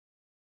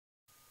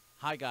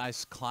Hi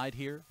guys, Clyde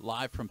here,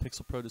 live from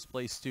Pixel Pro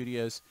Display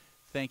Studios.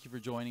 Thank you for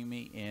joining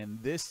me. In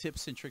this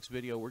tips and tricks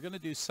video, we're going to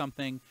do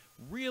something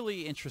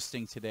really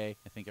interesting today.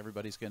 I think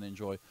everybody's going to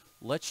enjoy.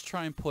 Let's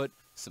try and put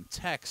some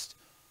text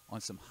on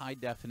some high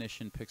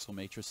definition pixel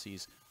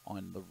matrices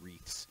on the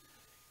wreaths.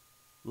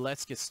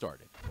 Let's get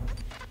started.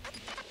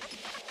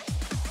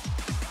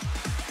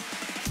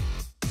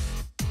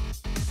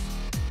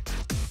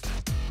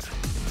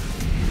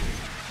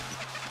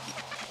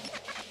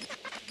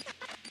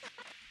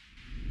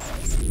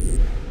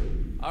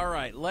 All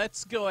right,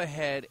 let's go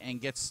ahead and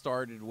get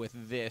started with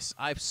this.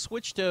 I've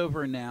switched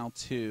over now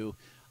to,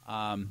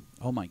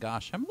 oh my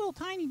gosh, I'm a little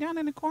tiny down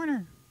in the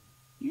corner.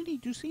 You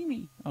need to see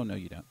me. Oh, no,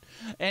 you don't.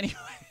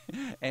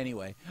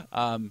 Anyway,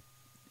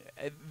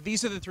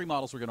 these are the three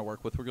models we're going to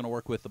work with. We're going to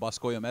work with the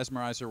Boscoyo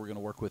Mesmerizer. We're going to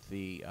work with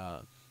the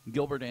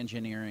Gilbert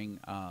Engineering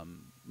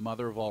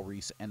Mother of All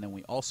Wreaths, and then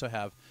we also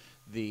have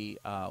the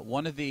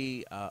one of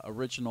the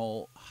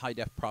original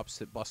high-def props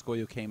that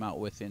Boscoyo came out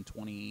with in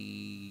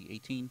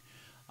 2018.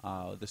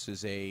 This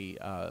is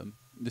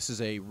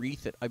a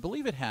wreath that I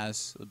believe it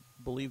has. I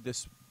believe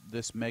this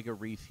mega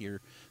wreath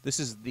here.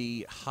 This is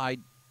the high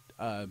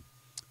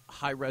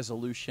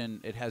resolution.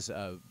 It has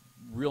a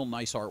real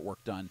nice artwork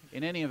done.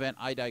 In any event,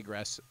 I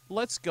digress.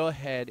 Let's go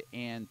ahead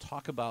and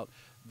talk about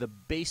the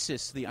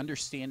basis, the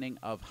understanding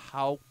of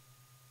how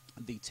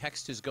the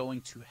text is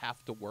going to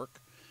have to work.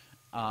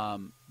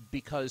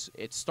 Because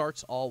it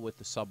starts all with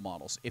the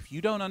submodels. If you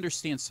don't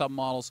understand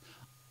submodels,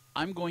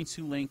 I'm going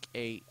to link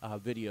a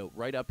video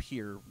right up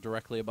here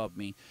directly above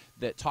me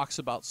that talks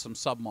about some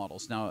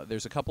submodels. Now,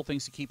 there's a couple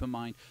things to keep in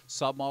mind.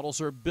 Submodels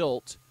are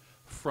built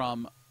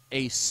from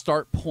a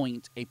start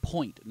point,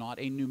 not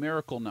a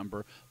numerical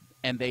number,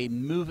 and they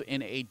move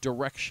in a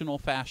directional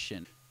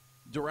fashion.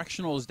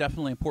 Directional is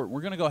definitely important. We're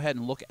going to go ahead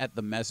and look at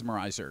the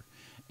Mesmerizer.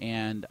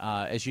 And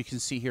as you can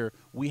see here,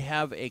 we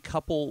have a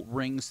couple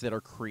rings that are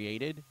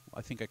created.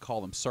 I think I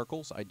call them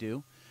circles. I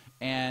do.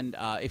 And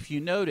if you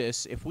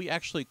notice, if we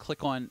actually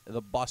click on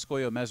the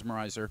Boscoyo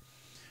Mesmerizer,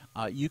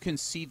 you can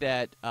see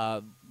that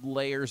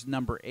layers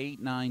number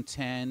 8, 9,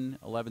 10,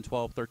 11,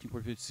 12, 13,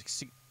 14, 15,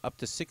 16, up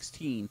to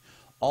 16,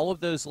 all of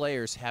those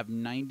layers have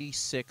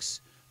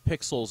 96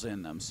 pixels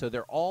in them. So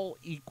they're all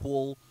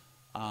equal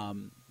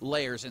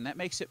layers, and that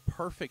makes it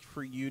perfect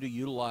for you to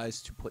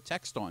utilize to put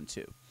text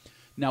onto.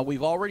 Now,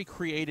 we've already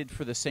created,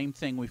 for the same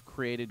thing, we've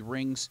created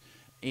rings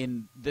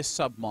in this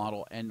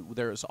submodel, and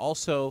there's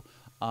also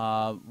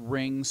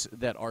rings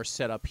that are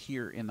set up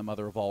here in the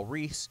Mother of All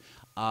Wreaths.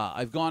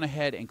 I've gone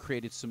ahead and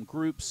created some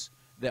groups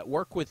that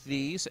work with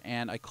these,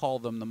 and I call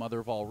them the Mother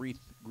of All Wreath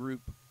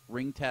group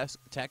ring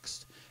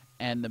text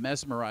and the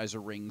Mesmerizer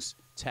rings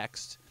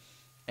text.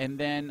 And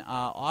then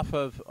off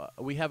of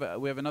we have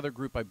another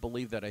group, I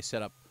believe, that I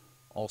set up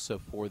also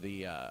for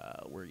the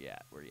where you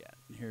at?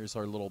 Here's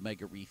our little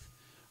mega wreath.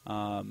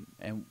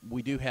 And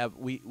we do have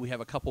we have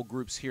a couple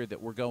groups here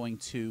that we're going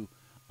to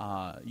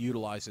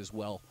utilize as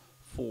well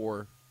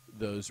for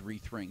those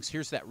wreath rings.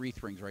 Here's that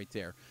wreath rings right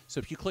there. So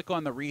if you click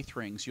on the wreath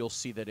rings, you'll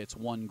see that it's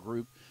one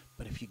group,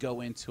 but if you go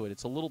into it,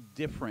 it's a little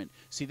different.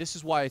 See, this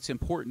is why it's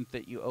important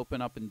that you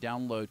open up and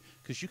download,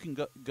 because you can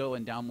go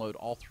and download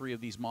all three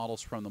of these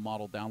models from the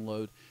model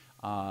download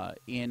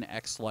in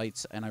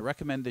xLights, and I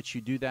recommend that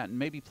you do that and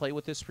maybe play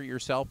with this for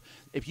yourself.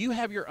 If you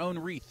have your own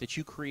wreath that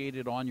you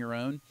created on your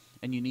own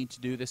and you need to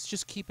do this,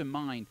 just keep in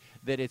mind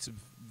that it's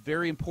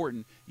very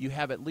important you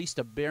have at least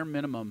a bare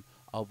minimum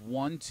of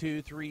 1,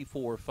 2, 3,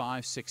 4,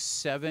 5, 6,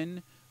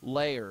 7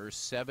 layers,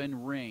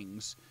 7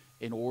 rings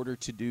in order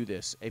to do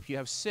this. If you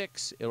have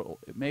 6, it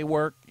may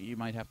work. You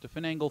might have to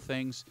finagle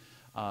things.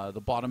 The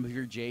bottom of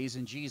your J's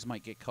and G's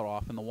might get cut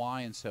off, and the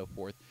Y and so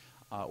forth,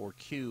 or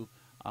Q.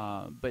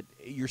 But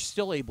you're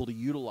still able to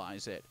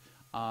utilize it.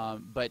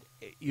 But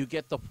you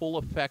get the full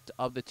effect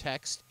of the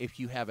text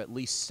if you have at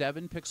least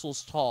 7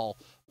 pixels tall.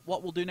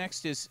 What we'll do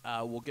next is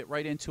we'll get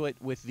right into it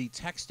with the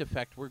text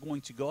effect. We're going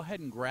to go ahead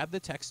and grab the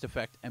text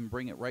effect and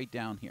bring it right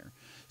down here.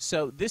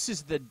 So this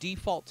is the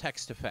default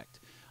text effect.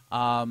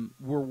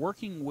 We're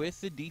working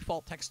with the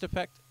default text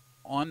effect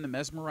on the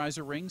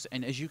Mesmerizer rings,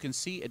 and as you can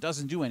see, it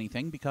doesn't do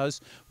anything because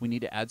we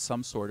need to add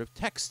some sort of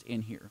text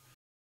in here.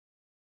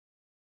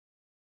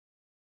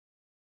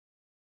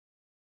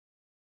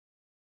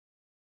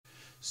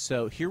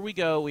 So here we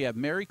go. We have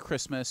Merry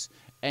Christmas,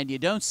 and you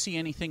don't see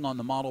anything on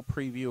the model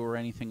preview or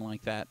anything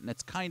like that, and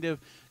it's kind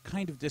of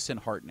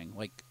disheartening.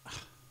 Like,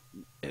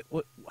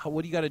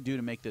 what do you got to do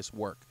to make this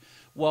work?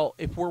 Well,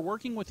 if we're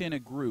working within a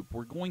group,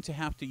 we're going to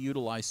have to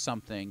utilize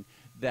something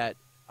that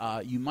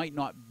you might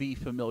not be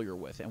familiar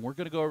with, and we're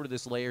going to go over to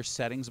this layer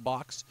settings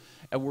box,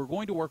 and we're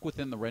going to work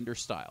within the render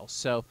style.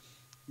 So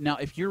now,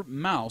 if your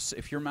mouse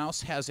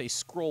has a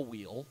scroll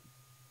wheel,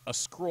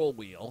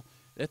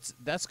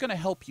 that's going to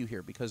help you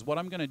here, because what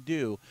I'm going to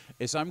do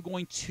is I'm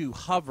going to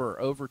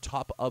hover over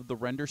top of the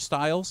render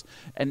styles,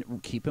 and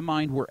keep in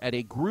mind we're at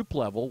a group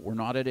level, we're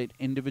not at an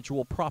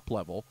individual prop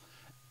level,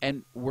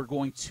 and we're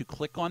going to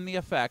click on the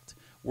effect.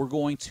 We're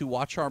going to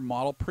watch our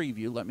model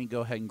preview. Let me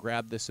go ahead and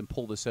grab this and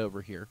pull this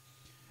over here.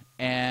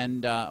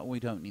 And we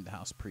don't need the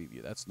house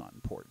preview. That's not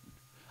important.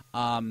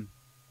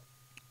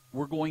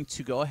 We're going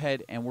to go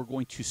ahead and we're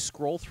going to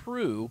scroll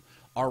through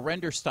our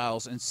render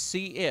styles and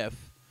see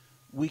if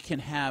we can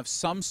have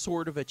some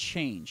sort of a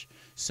change.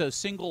 So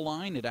single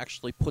line, it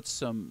actually puts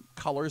some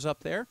colors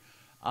up there.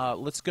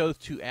 Let's go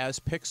to as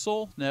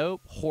pixel.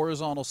 Nope.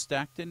 Horizontal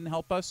stack didn't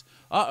help us.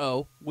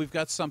 Uh-oh, we've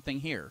got something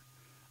here.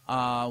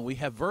 We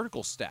have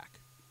vertical stack,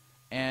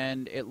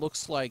 and it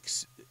looks like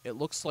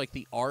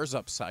the R's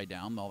upside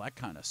down. Well, that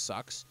kind of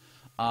sucks.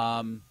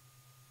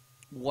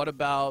 What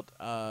about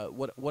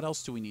what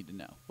else do we need to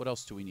know? What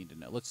else do we need to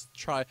know? Let's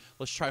try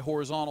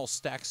horizontal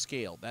stack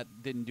scale. That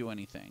didn't do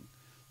anything.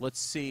 Let's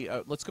see.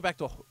 Let's go back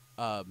to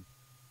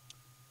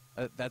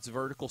that's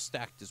vertical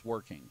stacked is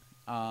working.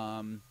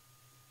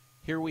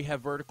 Here we have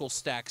vertical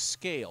stack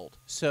scaled.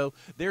 So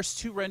there's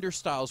two render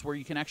styles where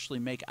you can actually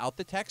make out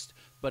the text,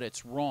 but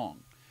it's wrong.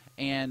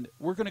 And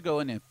we're going to go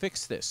in and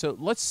fix this. So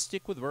let's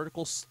stick with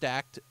vertical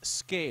stacked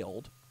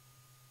scaled.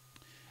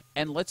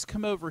 And let's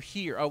come over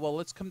here. Oh, well,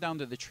 let's come down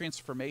to the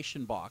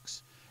transformation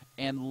box.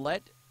 And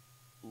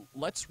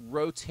let's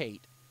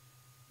rotate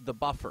the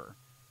buffer.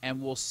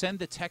 And we'll send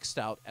the text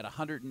out at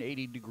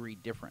 180-degree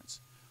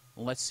difference.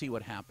 Let's see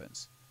what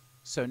happens.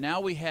 So now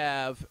we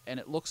have, and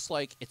it looks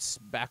like it's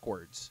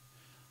backwards.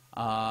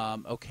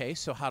 Okay,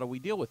 so how do we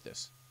deal with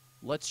this?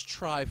 Let's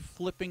try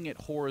flipping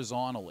it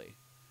horizontally.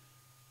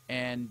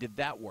 And did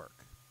that work?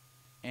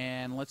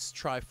 And let's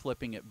try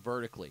flipping it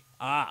vertically.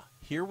 Ah,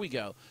 here we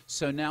go.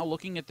 So now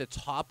looking at the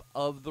top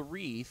of the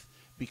wreath,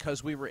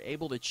 because we were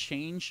able to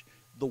change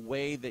the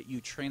way that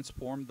you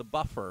transform the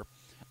buffer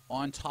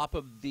on top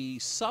of the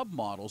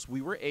submodels,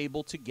 we were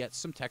able to get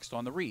some text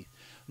on the wreath.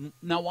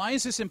 Now, why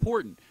is this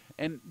important?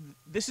 And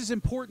this is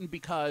important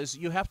because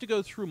you have to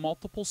go through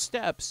multiple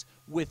steps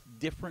with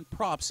different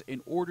props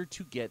in order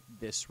to get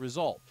this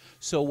result.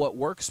 So what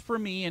works for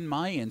me in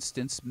my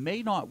instance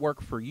may not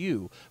work for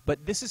you,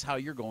 but this is how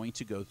you're going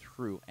to go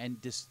through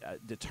and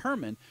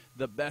determine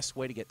the best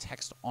way to get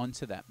text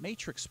onto that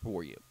matrix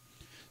for you.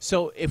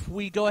 So if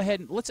we go ahead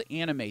and let's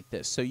animate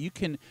this. So you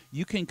can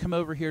come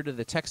over here to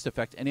the text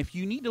effect, and if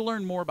you need to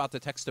learn more about the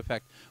text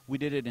effect, we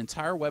did an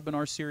entire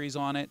webinar series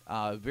on it,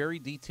 very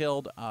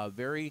detailed,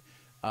 very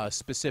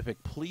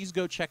specific. Please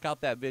go check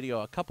out that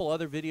video. A couple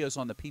other videos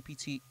on the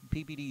PPD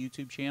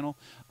YouTube channel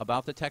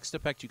about the text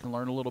effect. You can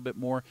learn a little bit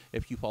more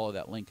if you follow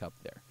that link up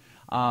there.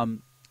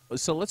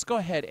 So let's go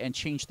ahead and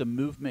change the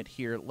movement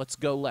here. Let's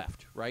go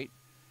left, right,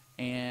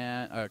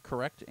 and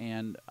correct,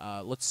 and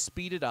let's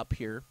speed it up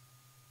here.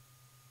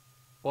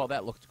 Well,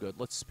 that looked good.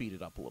 Let's speed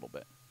it up a little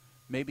bit.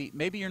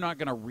 Maybe you're not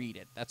going to read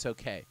it. That's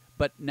okay.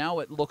 But now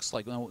it looks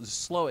like, well,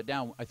 slow it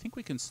down. I think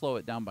we can slow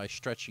it down by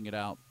stretching it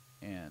out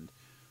and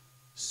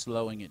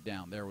slowing it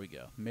down. There we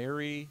go.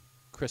 Merry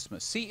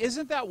Christmas. See,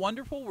 isn't that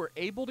wonderful? We're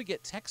able to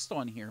get text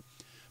on here.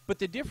 But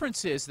the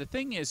difference is, the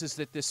thing is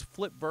that this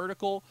flip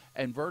vertical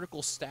and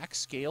vertical stack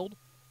scaled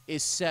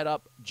is set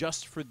up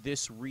just for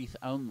this wreath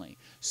only.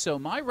 So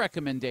my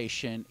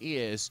recommendation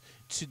is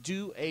to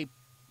do a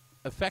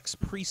effects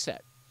preset.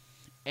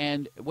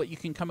 And what you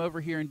can come over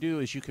here and do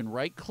is you can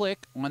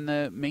right-click on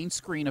the main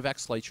screen of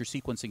xLights, your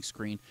sequencing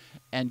screen,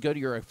 and go to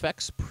your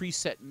Effects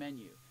Preset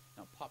menu.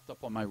 Now, it popped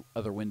up on my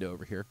other window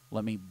over here.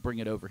 Let me bring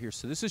it over here.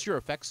 So this is your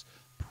Effects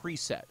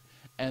Preset,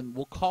 and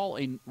we'll call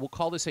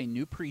this a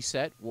new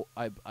preset.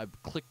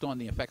 I've clicked on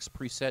the Effects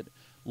Preset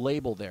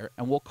label there,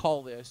 and we'll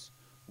call this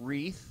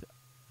Wreath.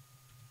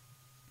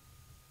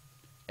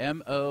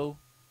 M-O.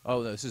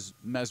 Oh, this is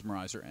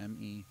Mesmerizer.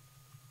 M-E.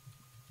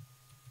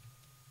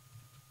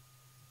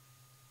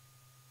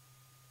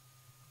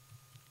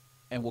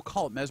 And we'll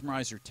call it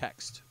Mesmerizer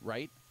Text,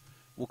 right?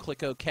 We'll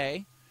click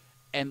OK.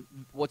 And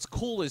what's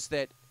cool is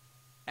that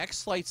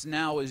xLights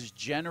now is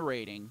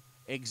generating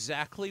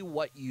exactly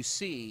what you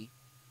see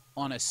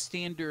on a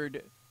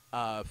standard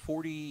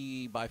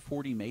 40 by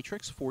 40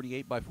 matrix,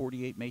 48 by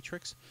 48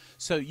 matrix.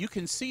 So you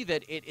can see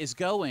that it is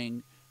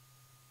going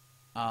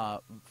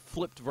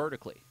flipped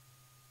vertically.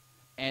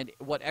 And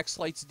what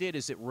xLights did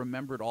is it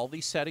remembered all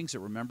these settings, it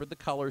remembered the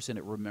colors, and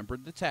it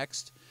remembered the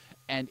text.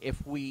 And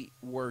if we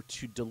were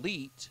to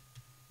delete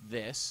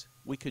this,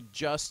 we could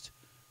just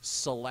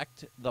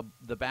select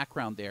the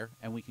background there,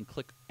 and we can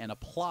click and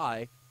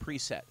apply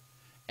preset.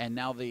 And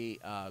now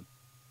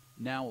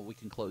now we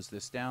can close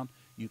this down.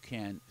 You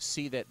can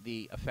see that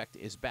the effect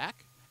is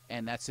back,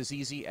 and that's as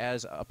easy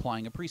as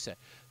applying a preset.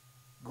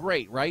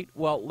 Great, right?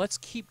 Well, let's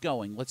keep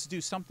going. Let's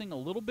do something a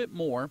little bit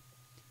more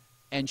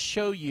and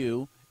show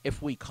you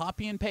if we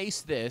copy and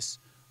paste this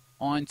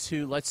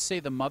onto, let's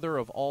say, the mother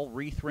of all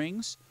wreath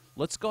rings.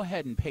 Let's go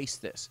ahead and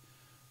paste this.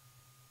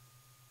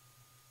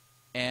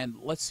 And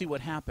let's see what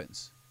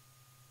happens.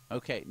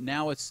 Okay,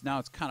 now it's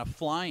kind of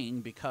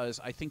flying because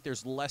I think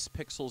there's less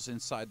pixels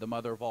inside the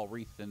mother of all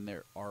wreath than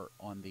there are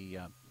on the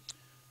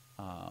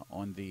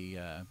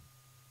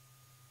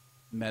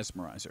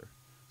Mesmerizer.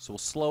 So we'll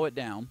slow it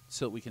down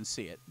so that we can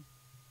see it.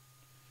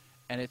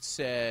 And it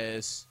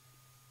says,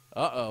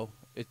 uh-oh,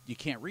 you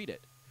can't read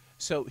it.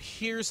 So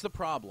here's the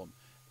problem.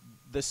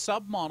 The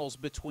submodels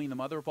between the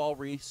mother of all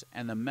wreaths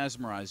and the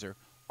Mesmerizer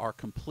are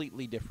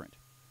completely different.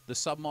 The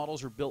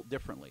submodels are built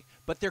differently,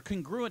 but they're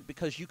congruent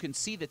because you can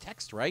see the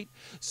text, right?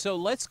 So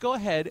let's go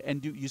ahead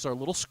and use our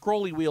little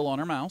scrolly wheel on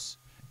our mouse,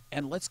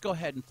 and let's go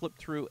ahead and flip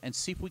through and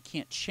see if we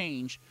can't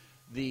change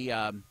the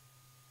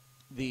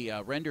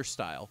render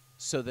style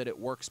so that it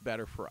works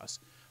better for us.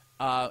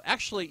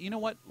 Actually, you know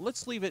what?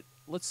 Let's leave it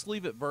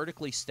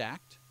vertically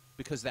stacked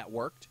because that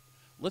worked.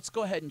 Let's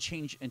go ahead and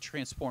change and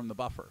transform the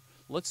buffer.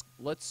 Let's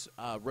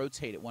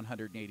rotate it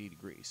 180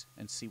 degrees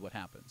and see what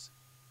happens.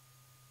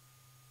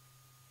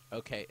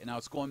 Okay, and now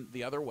it's going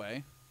the other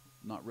way,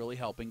 not really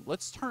helping.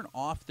 Let's turn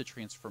off the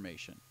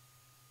transformation.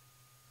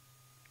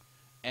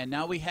 And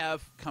now we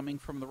have, coming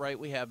from the right,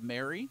 we have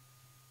Mary,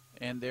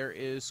 and there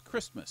is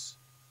Christmas.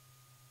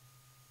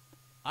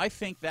 I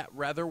think that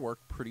rather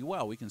worked pretty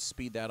well. We can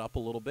speed that up a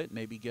little bit,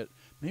 maybe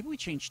we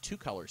change 2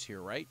 colors here,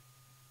 right?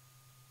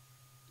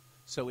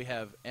 So we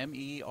have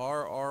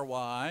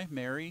M-E-R-R-Y,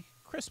 Merry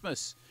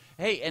Christmas.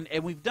 Hey, and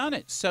we've done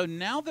it. So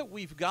now that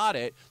we've got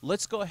it,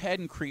 let's go ahead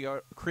and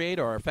create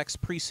our effects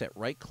preset.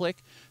 Right-click,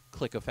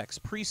 click Effects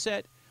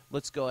Preset.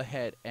 Let's go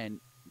ahead and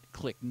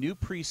click New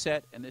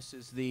Preset, and this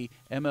is the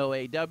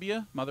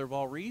MOAW, Mother of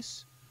All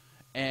Wreaths,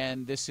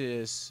 and this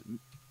is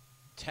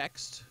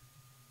text,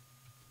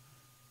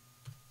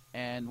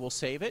 and we'll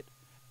save it.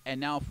 And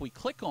now if we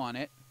click on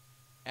it,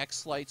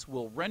 xLights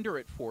will render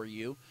it for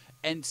you,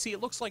 and see,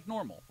 it looks like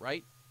normal,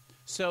 right?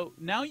 So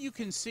now you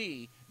can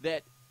see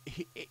that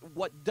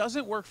what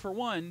doesn't work for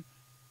one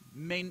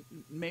may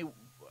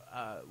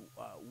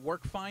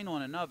work fine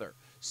on another.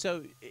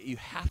 So you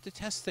have to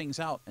test things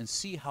out and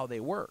see how they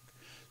work.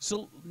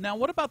 So now,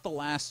 what about the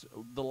last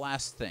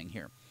thing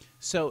here?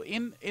 So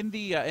in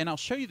the and I'll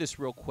show you this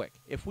real quick.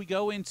 If we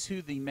go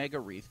into the Mega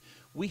Wreath,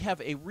 we have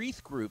a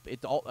wreath group.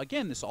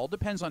 Again, this all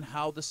depends on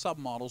how the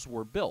submodels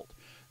were built.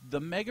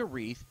 The Mega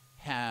Wreath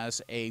has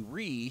a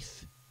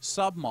wreath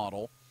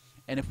submodel,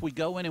 and if we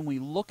go in and we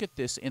look at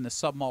this in the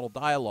submodel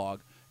dialog,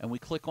 and we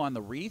click on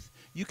the wreath,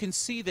 you can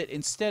see that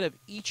instead of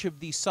each of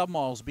these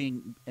submodels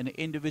being an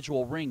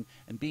individual ring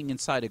and being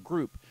inside a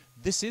group,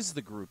 this is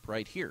the group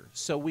right here.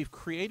 So we've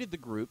created the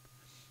group,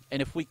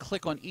 and if we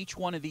click on each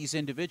one of these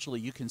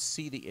individually, you can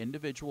see the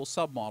individual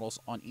submodels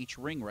on each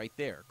ring right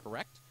there,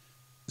 correct?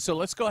 So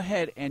let's go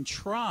ahead and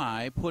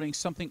try putting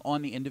something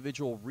on the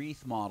individual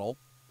wreath model,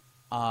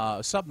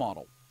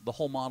 submodel, the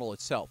whole model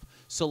itself.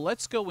 So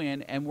let's go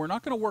in, and we're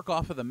not going to work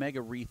off of the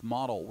Mega Wreath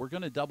model. We're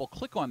going to double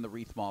click on the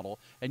wreath model,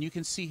 and you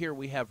can see here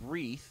we have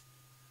wreath,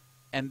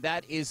 and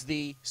that is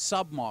the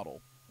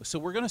submodel. So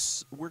we're going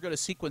to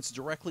sequence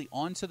directly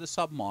onto the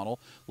submodel.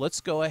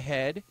 Let's go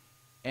ahead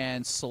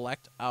and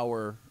select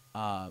our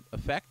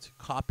effect,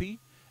 copy,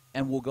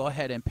 and we'll go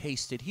ahead and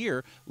paste it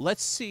here.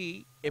 Let's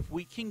see if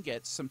we can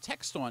get some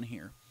text on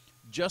here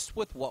just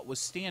with what was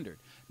standard.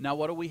 Now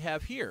what do we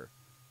have here?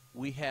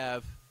 We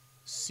have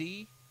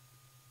C.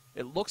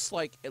 It looks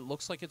like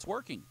it's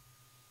working,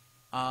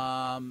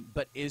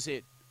 but is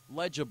it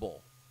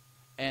legible?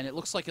 And it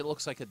looks like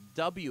a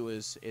W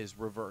is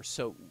reversed.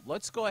 So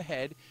let's go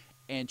ahead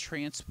and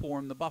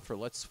transform the buffer.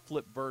 Let's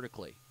flip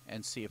vertically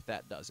and see if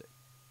that does it.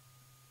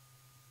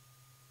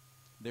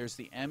 There's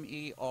the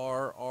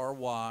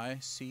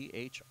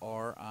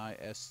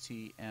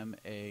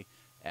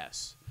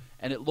MERRYCHRISTMAS.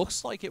 And it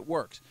looks like it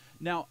works.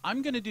 Now,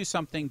 I'm going to do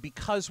something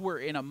because we're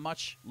in a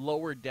much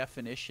lower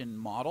definition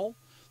model.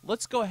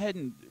 Let's go ahead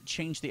and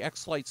change the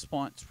xLights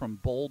fonts from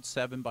bold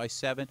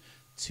 7x7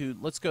 to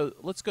let's go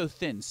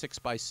thin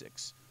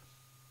 6x6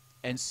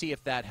 and see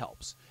if that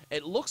helps.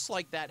 It looks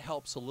like that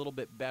helps a little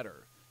bit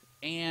better.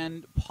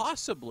 And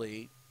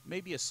possibly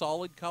maybe a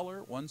solid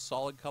color, one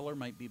solid color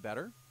might be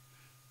better.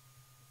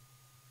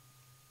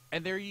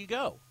 And there you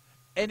go.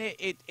 And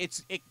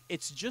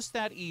it's just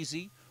that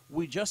easy.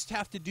 We just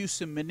have to do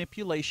some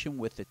manipulation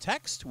with the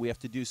text. We have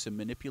to do some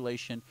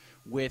manipulation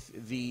with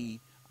the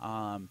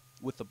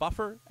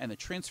buffer and the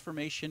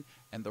transformation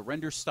and the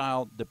render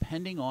style,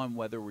 depending on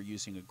whether we're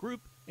using a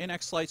group in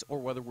xLights or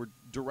whether we're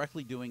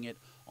directly doing it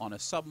on a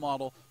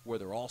submodel where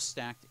they're all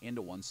stacked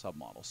into one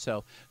submodel.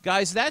 So,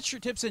 guys, that's your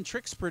tips and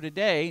tricks for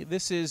today.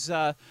 This is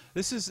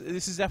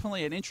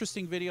definitely an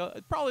interesting video.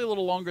 Probably a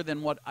little longer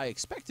than what I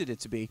expected it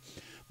to be,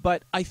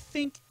 but I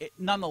think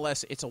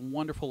nonetheless it's a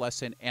wonderful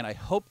lesson, and I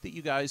hope that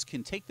you guys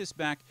can take this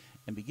back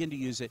and begin to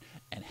use it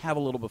and have a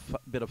little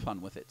bit of fun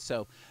with it.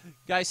 So,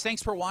 guys,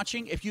 thanks for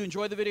watching. If you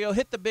enjoyed the video,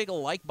 hit the big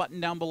like button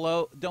down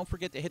below. Don't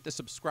forget to hit the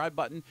subscribe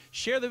button.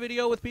 Share the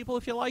video with people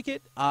if you like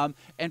it. And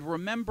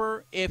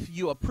remember, if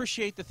you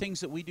appreciate the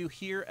things that we do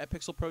here at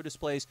Pixel Pro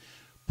Displays,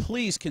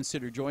 please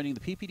consider joining the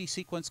PPD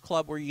Sequence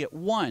Club, where you get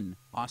one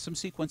awesome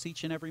sequence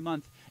each and every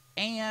month,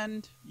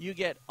 and you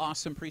get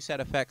awesome preset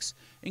effects,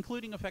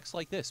 including effects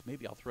like this.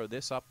 Maybe I'll throw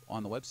this up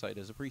on the website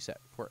as a preset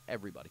for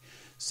everybody.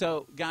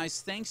 So,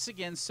 guys, thanks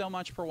again so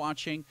much for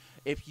watching.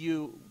 If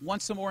you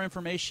want some more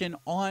information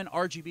on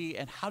RGB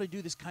and how to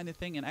do this kind of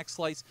thing in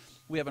xLights,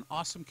 we have an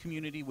awesome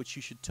community which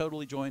you should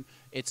totally join.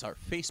 It's our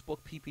Facebook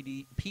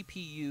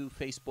PPU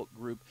Facebook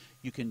group.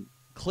 You can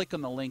click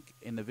on the link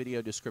in the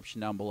video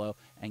description down below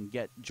and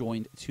get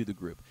joined to the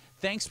group.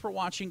 Thanks for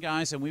watching,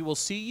 guys, and we will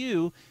see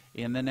you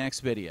in the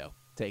next video.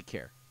 Take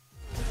care.